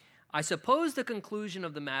 I suppose the conclusion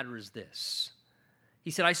of the matter is this.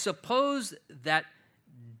 He said, I suppose that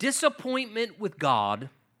disappointment with God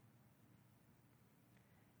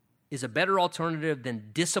is a better alternative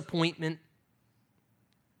than disappointment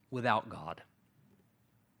without God.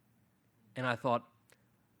 And I thought,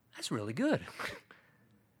 that's really good.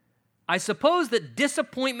 I suppose that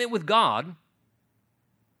disappointment with God,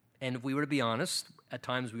 and if we were to be honest, at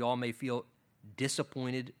times we all may feel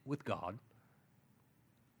disappointed with God.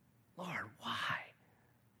 Lord, why?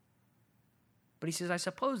 But he says, I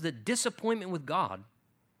suppose that disappointment with God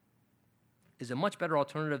is a much better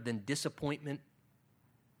alternative than disappointment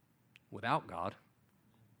without God.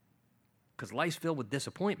 Because life's filled with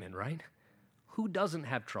disappointment, right? Who doesn't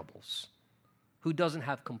have troubles? Who doesn't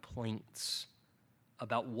have complaints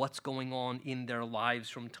about what's going on in their lives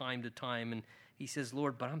from time to time? And he says,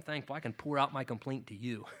 Lord, but I'm thankful I can pour out my complaint to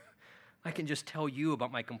you. I can just tell you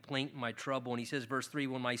about my complaint and my trouble. And he says, verse 3,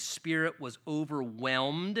 when my spirit was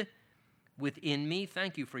overwhelmed within me.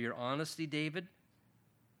 Thank you for your honesty, David.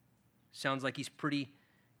 Sounds like he's pretty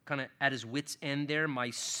kind of at his wit's end there. My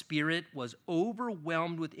spirit was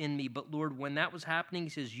overwhelmed within me. But Lord, when that was happening, he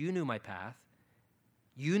says, you knew my path.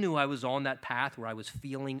 You knew I was on that path where I was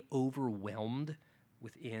feeling overwhelmed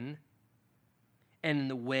within. And in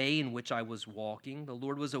the way in which I was walking, the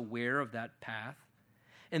Lord was aware of that path.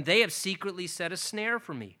 And they have secretly set a snare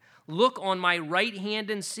for me. Look on my right hand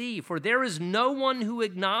and see, for there is no one who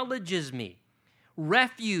acknowledges me.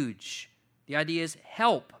 Refuge, the idea is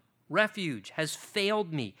help, refuge, has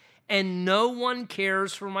failed me, and no one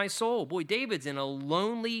cares for my soul. Boy, David's in a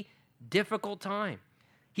lonely, difficult time.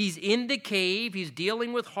 He's in the cave. He's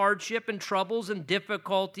dealing with hardship and troubles and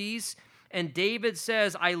difficulties. And David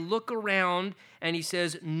says, I look around, and he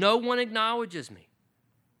says, no one acknowledges me.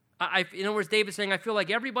 In other words, David's saying, I feel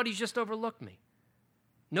like everybody's just overlooked me.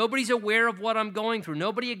 Nobody's aware of what I'm going through.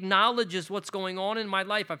 Nobody acknowledges what's going on in my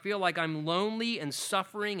life. I feel like I'm lonely and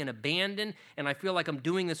suffering and abandoned, and I feel like I'm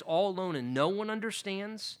doing this all alone, and no one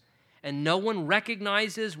understands, and no one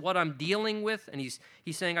recognizes what I'm dealing with. And he's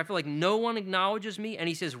saying, I feel like no one acknowledges me, and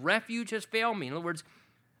he says, refuge has failed me. In other words,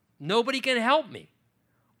 nobody can help me.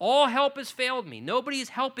 All help has failed me. Nobody is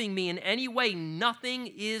helping me in any way. Nothing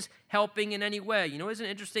is helping in any way. You know, isn't it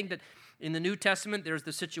interesting that in the New Testament, there's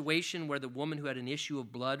the situation where the woman who had an issue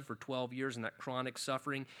of blood for 12 years and that chronic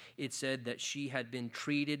suffering, it said that she had been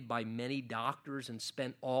treated by many doctors and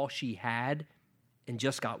spent all she had and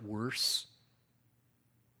just got worse.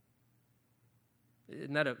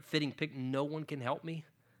 Isn't that a fitting pick? No one can help me.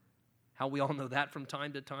 How we all know that from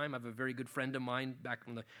time to time. I have a very good friend of mine back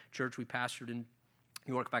from the church we pastored in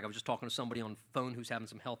New York. In fact, I was just talking to somebody on the phone who's having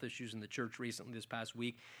some health issues in the church recently this past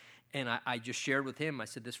week. And I just shared with him, I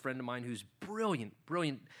said, this friend of mine who's brilliant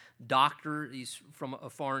doctor, he's from a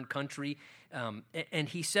foreign country, and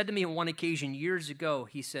he said to me on one occasion years ago,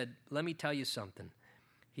 he said, let me tell you something.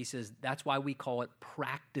 He says, that's why we call it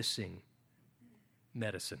practicing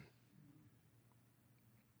medicine.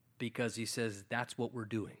 Because he says, that's what we're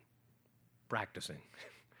doing, practicing.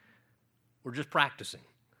 We're just practicing.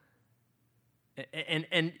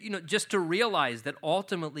 And you know, just to realize that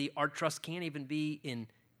ultimately our trust can't even be in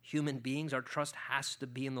human beings. Our trust has to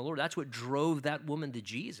be in the Lord. That's what drove that woman to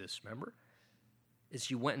Jesus, remember? As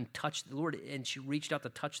she went and touched the Lord, and she reached out to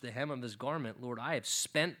touch the hem of his garment. Lord, I have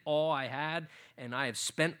spent all I had, and I have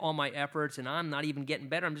spent all my efforts, and I'm not even getting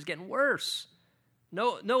better. I'm just getting worse.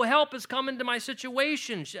 No help has come into my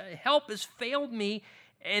situation. Help has failed me.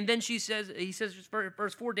 And then he says,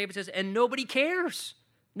 verse 4, David says, and nobody cares.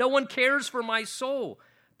 No one cares for my soul.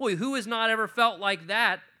 Boy, who has not ever felt like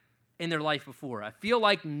that in their life before? I feel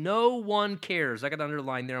like no one cares. I got to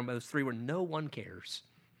underline there on those three words, no one cares.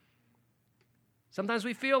 Sometimes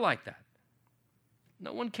we feel like that.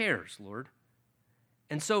 No one cares, Lord.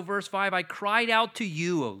 And so verse 5, I cried out to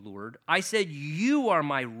you, O Lord. I said, you are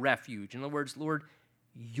my refuge. In other words, Lord,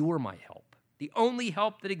 you're my help. The only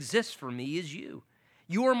help that exists for me is you.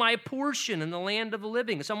 You are my portion in the land of the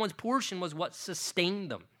living. Someone's portion was what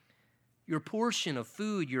sustained them. Your portion of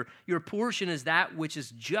food, your portion is that which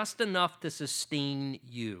is just enough to sustain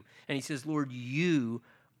you. And he says, Lord, you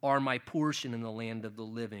are my portion in the land of the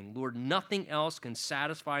living. Lord, nothing else can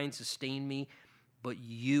satisfy and sustain me, but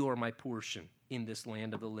you are my portion in this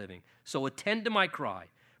land of the living. So attend to my cry,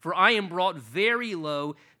 for I am brought very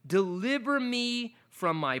low. Deliver me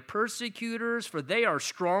from my persecutors, for they are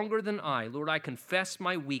stronger than I. Lord, I confess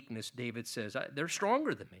my weakness, David says. They're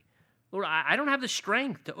stronger than me. Lord, I don't have the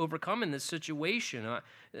strength to overcome in this situation.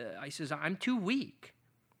 He says, I'm too weak.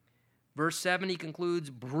 Verse 7, he concludes,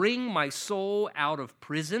 bring my soul out of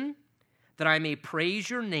prison, that I may praise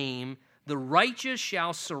your name. The righteous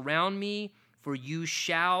shall surround me, for you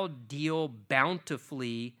shall deal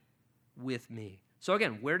bountifully with me. So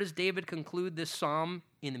again, where does David conclude this psalm?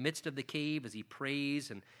 In the midst of the cave as he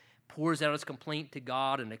prays and pours out his complaint to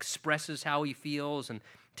God and expresses how he feels and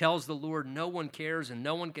tells the Lord, no one cares and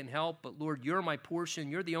no one can help, but Lord, you're my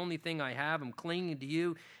portion. You're the only thing I have. I'm clinging to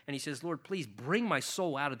you. And he says, Lord, please bring my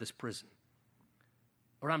soul out of this prison.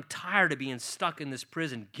 Lord, I'm tired of being stuck in this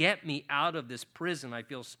prison. Get me out of this prison I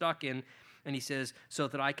feel stuck in. And he says, so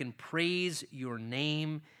that I can praise your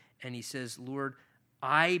name. And he says, Lord,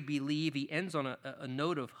 I believe, he ends on a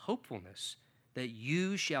note of hopefulness, that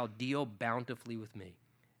you shall deal bountifully with me.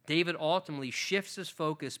 David ultimately shifts his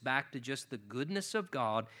focus back to just the goodness of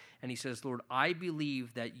God, and he says, Lord, I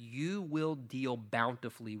believe that you will deal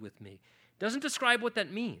bountifully with me. Doesn't describe what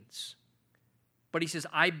that means, but he says,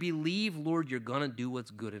 I believe, Lord, you're going to do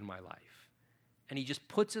what's good in my life. And he just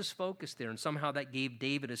puts his focus there, and somehow that gave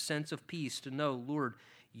David a sense of peace to know, Lord,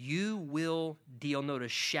 you will deal,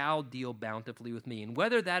 notice, shall deal bountifully with me. And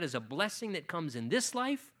whether that is a blessing that comes in this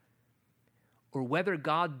life, or whether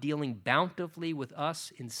God dealing bountifully with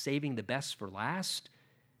us in saving the best for last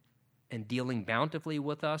and dealing bountifully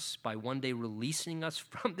with us by one day releasing us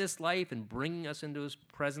from this life and bringing us into his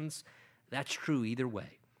presence, that's true either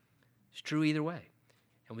way. It's true either way.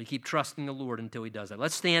 And we keep trusting the Lord until he does that.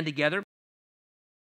 Let's stand together.